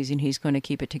bee's knees, and he's going to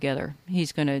keep it together.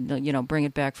 He's going to, bring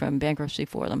it back from bankruptcy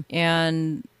for them.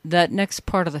 And that next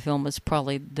part of the film is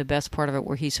probably the best part of it,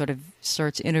 where he sort of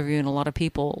starts interviewing a lot of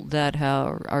people that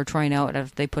are trying out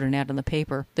if they put an ad in the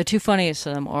paper. The two funniest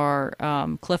of them are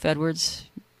Cliff Edwards,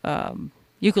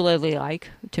 Ukulele Ike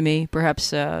to me,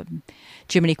 perhaps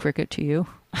Jiminy Cricket to you,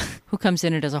 who comes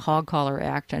in and does a hog collar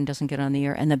act and doesn't get on the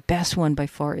air. And the best one by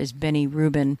far is Benny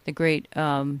Rubin, the great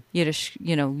Yiddish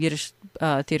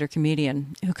theater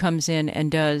comedian, who comes in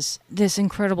and does this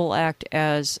incredible act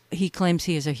as he claims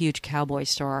he is a huge cowboy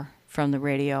star from the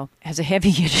radio, has a heavy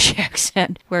Yiddish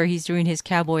accent, where he's doing his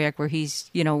cowboy act, where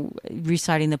he's,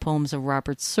 reciting the poems of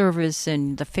Robert Service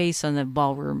and the face on the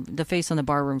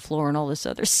barroom floor and all this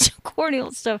other corny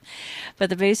old stuff. But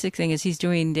the basic thing is he's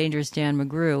doing Dangerous Dan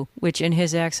McGrew, which in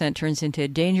his accent turns into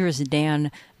Dangerous Dan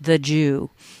the Jew.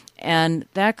 And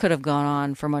that could have gone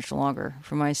on for much longer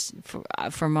for my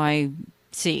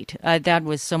seat. That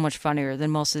was so much funnier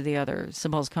than most of the other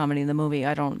supposed comedy in the movie.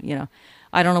 I don't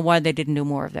know why they didn't do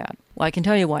more of that. Well, I can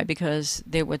tell you why, because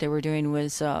what they were doing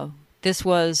was, this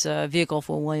was a vehicle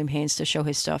for William Haines to show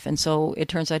his stuff. And so it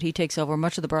turns out he takes over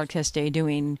much of the broadcast day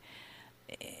doing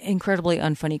incredibly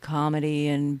unfunny comedy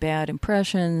and bad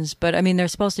impressions. But, I mean, they're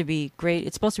supposed to be great.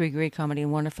 It's supposed to be great comedy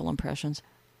and wonderful impressions.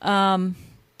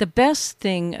 The best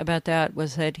thing about that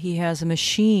was that he has a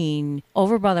machine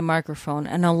over by the microphone,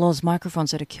 and all those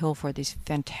microphones that are killed for these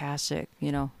fantastic,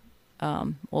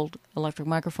 old electric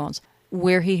microphones,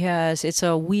 where it's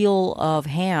a wheel of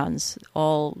hands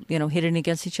all, hidden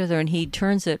against each other, and he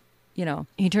turns it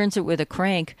with a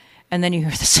crank, and then you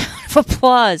hear the sound of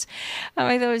applause.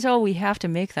 I mean, we have to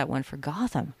make that one for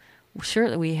Gotham.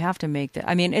 Surely we have to make that.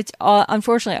 I mean, it's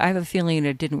unfortunately, I have a feeling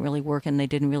it didn't really work, and they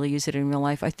didn't really use it in real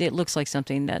life. It looks like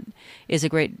something that is a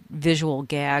great visual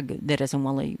gag that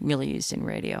isn't really used in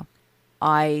radio,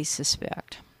 I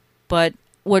suspect. But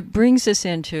what brings us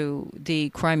into the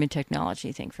crime and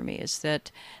technology thing for me is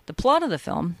that the plot of the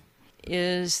film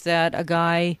is that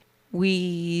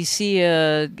we see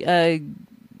a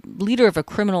leader of a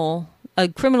criminal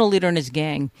leader in his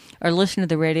gang are listening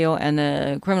to the radio, and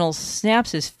the criminal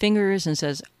snaps his fingers and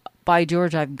says, "By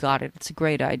George, I've got it. It's a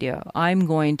great idea. I'm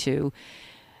going to,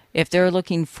 if they're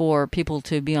looking for people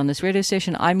to be on this radio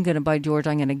station, I'm going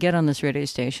to get on this radio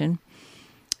station,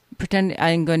 pretend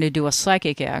I'm going to do a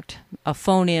psychic act, a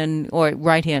phone-in or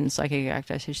write-in psychic act,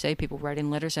 I should say. People write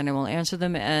in letters and I will answer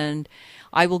them, and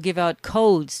I will give out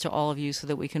codes to all of you so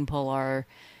that we can pull our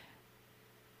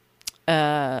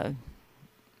bank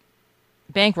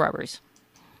robberies."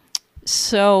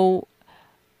 So,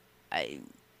 and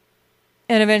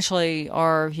eventually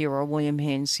our hero, William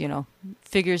Haynes,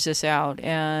 figures this out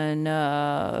and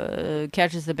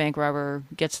catches the bank robber,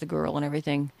 gets the girl and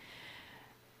everything.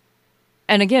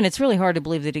 And again, it's really hard to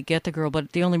believe that he'd get the girl,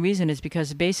 but the only reason is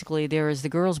because basically there is the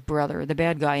girl's brother, the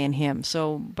bad guy, in him.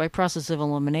 So by process of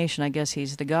elimination, I guess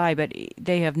he's the guy, but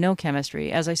they have no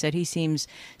chemistry. As I said, he seems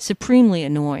supremely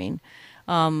annoying.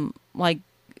 I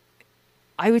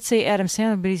would say Adam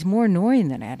Sandler, but he's more annoying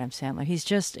than Adam Sandler.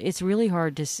 It's really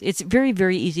hard to, it's very,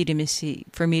 very easy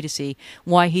for me to see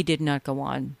why he did not go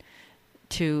on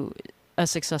to a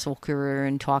successful career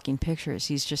in talking pictures.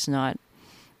 He's just not.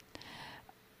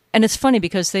 And it's funny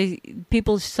because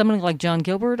someone like John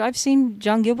Gilbert, I've seen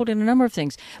John Gilbert in a number of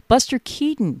things. Buster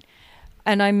Keaton.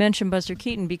 And I mentioned Buster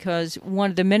Keaton because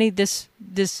one of the many, this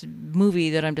movie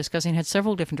that I'm discussing had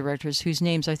several different directors whose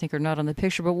names I think are not on the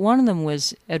picture, but one of them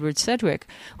was Edward Sedgwick,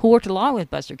 who worked a lot with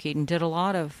Buster Keaton, did a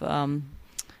lot of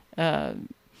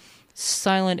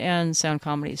silent and sound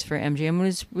comedies for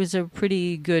MGM, was a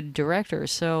pretty good director.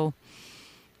 So,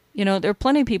 there are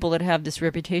plenty of people that have this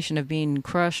reputation of being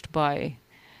crushed by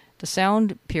the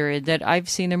sound period that I've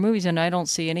seen their movies, and I don't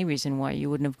see any reason why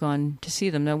you wouldn't have gone to see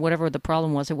them. Now, whatever the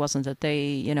problem was, it wasn't that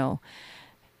they,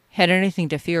 had anything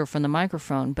to fear from the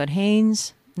microphone. But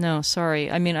Haynes, no,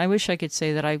 sorry. I mean, I wish I could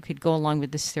say that I could go along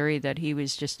with this theory that he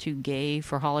was just too gay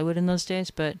for Hollywood in those days,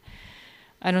 but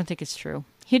I don't think it's true.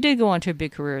 He did go on to a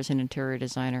big career as an interior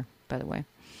designer, by the way.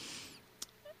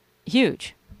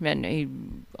 Huge.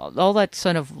 And all that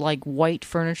sort of like white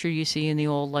furniture you see in the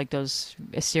old, like those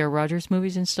Astaire Rogers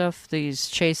movies and stuff,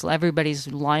 everybody's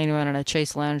lying around in a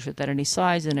chase lounge with that any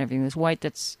size and everything is white.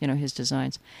 That's, his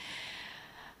designs.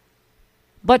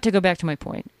 But to go back to my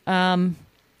point, the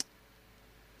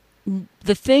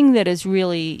thing that is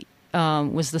really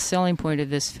was the selling point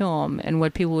of this film and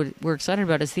what people were excited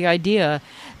about is the idea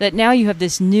that now you have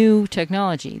this new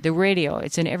technology, the radio.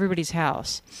 It's in everybody's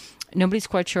house. Nobody's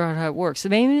quite sure how it works.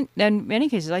 In many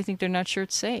cases, I think they're not sure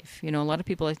it's safe. A lot of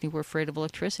people, I think, were afraid of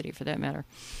electricity, for that matter.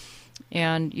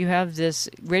 And you have this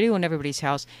radio in everybody's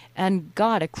house, and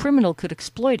God, a criminal could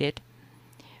exploit it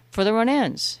for their own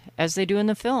ends, as they do in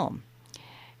the film.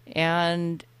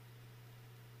 And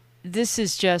this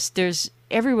is just,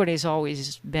 everybody's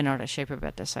always been out of shape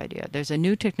about this idea. There's a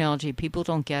new technology, people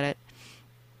don't get it,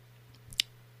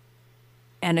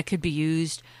 and it could be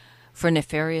used for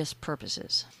nefarious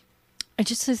purposes. It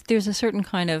just says there's a certain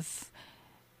kind of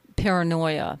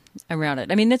paranoia around it.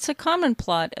 I mean, it's a common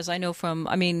plot, as I know from,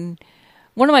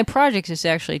 one of my projects is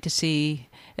actually to see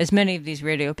as many of these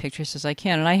radio pictures as I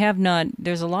can. And I have not,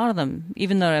 there's a lot of them,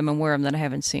 even though I'm aware of them, that I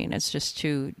haven't seen. It's just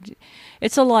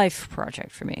it's a life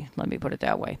project for me, let me put it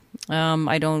that way.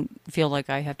 I don't feel like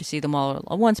I have to see them all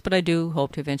at once, but I do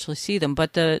hope to eventually see them.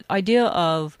 But the idea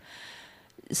of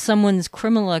someone's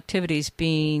criminal activities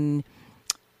being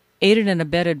aided and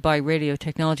abetted by radio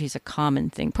technology is a common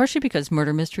thing, partially because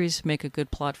murder mysteries make a good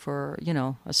plot for,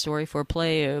 a story, for a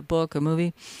play, a book, a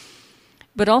movie.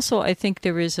 But also, I think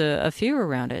there is a fear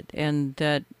around it, and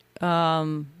that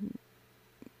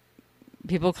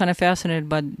people are kind of fascinated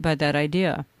by that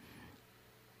idea.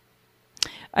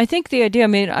 I think the idea,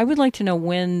 I would like to know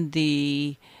when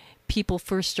the people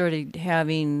first started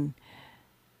having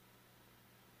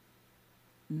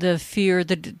the fear,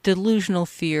 the delusional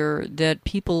fear that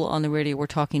people on the radio were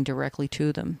talking directly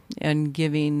to them and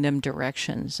giving them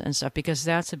directions and stuff, because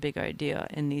that's a big idea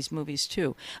in these movies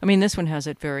too. This one has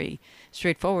it very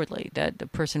straightforwardly, that the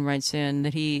person writes in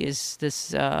that he is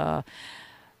this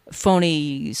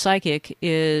phony psychic.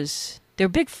 They're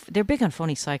big on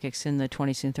phony psychics in the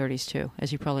 20s and 30s too,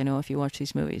 as you probably know if you watch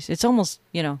these movies. It's almost,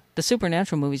 the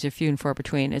supernatural movies are few and far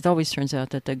between. It always turns out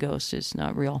that the ghost is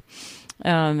not real.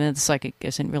 And the psychic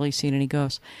isn't really seen any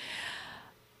ghosts.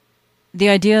 The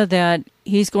idea that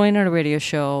he's going on a radio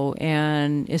show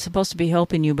and is supposed to be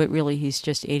helping you, but really he's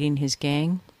just aiding his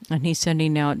gang, and he's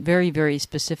sending out very, very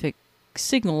specific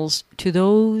signals to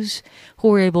those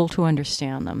who are able to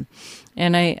understand them.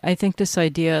 And I think this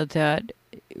idea that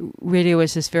radio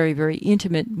is this very, very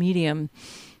intimate medium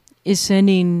is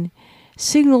sending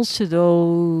signals to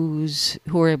those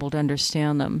who are able to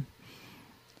understand them.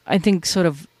 I think sort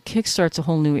of kickstarts a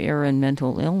whole new era in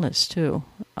mental illness, too.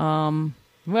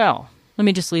 Well, let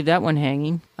me just leave that one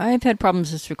hanging. I've had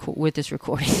problems with this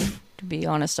recording, to be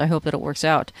honest. I hope that it works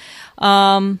out.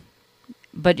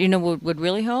 But you know what would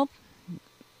really help?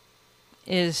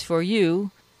 Is for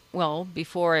you, well,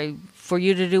 for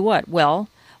you to do what? Well,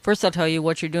 first I'll tell you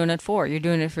what you're doing it for. You're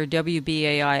doing it for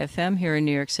WBAI-FM here in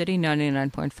New York City,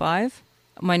 99.5.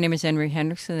 My name is Henry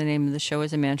Hendrickson. The name of the show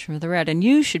is A Mansion for the Rat, and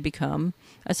you should become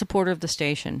a supporter of the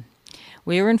station.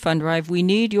 We are in Fund Drive. We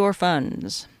need your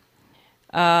funds.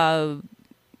 You can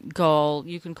call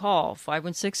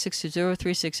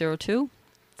 516-620-3602,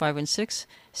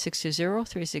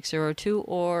 516-620-3602,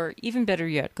 or even better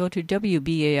yet, go to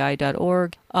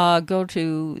WBAI.org, go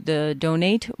to the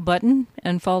donate button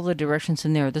and follow the directions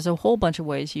in there. There's a whole bunch of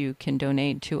ways you can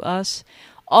donate to us.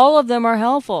 All of them are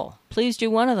helpful. Please do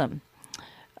one of them.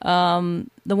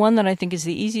 The one that I think is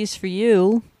the easiest for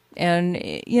you, and,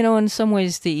 you know, in some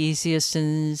ways the easiest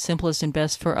and simplest and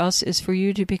best for us, is for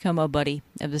you to become a buddy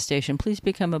of the station. Please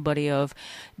become a buddy of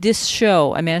this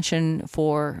show, A Mansion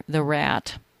for the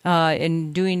Rat.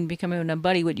 In becoming a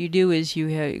buddy, what you do is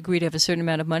you agree to have a certain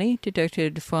amount of money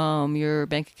deducted from your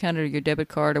bank account or your debit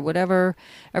card or whatever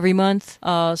every month,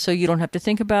 so you don't have to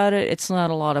think about it. It's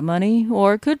not a lot of money,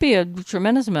 or it could be a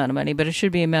tremendous amount of money, but it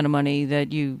should be an amount of money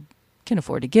that you can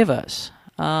afford to give us.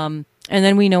 And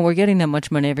then we know we're getting that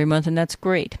much money every month, and that's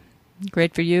great.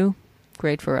 Great for you,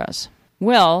 great for us.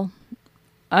 Well,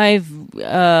 I've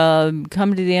come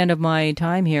to the end of my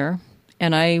time here,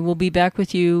 and I will be back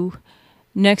with you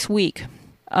next week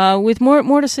with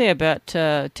more to say about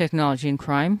technology and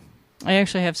crime. I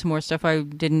actually have some more stuff I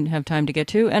didn't have time to get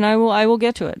to, and I will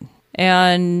get to it.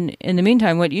 And in the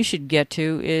meantime, what you should get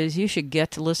to is you should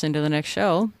get to listen to the next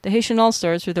show, the Haitian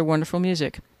All-Stars with their wonderful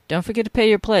music. Don't forget to pay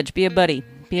your pledge. Be a buddy.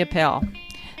 Be a pal.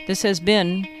 This has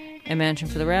been A Mansion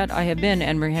for the Rat. I have been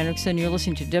Anne-Marie Hendrickson. You're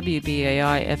listening to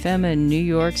WBAI-FM in New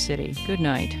York City. Good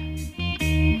night.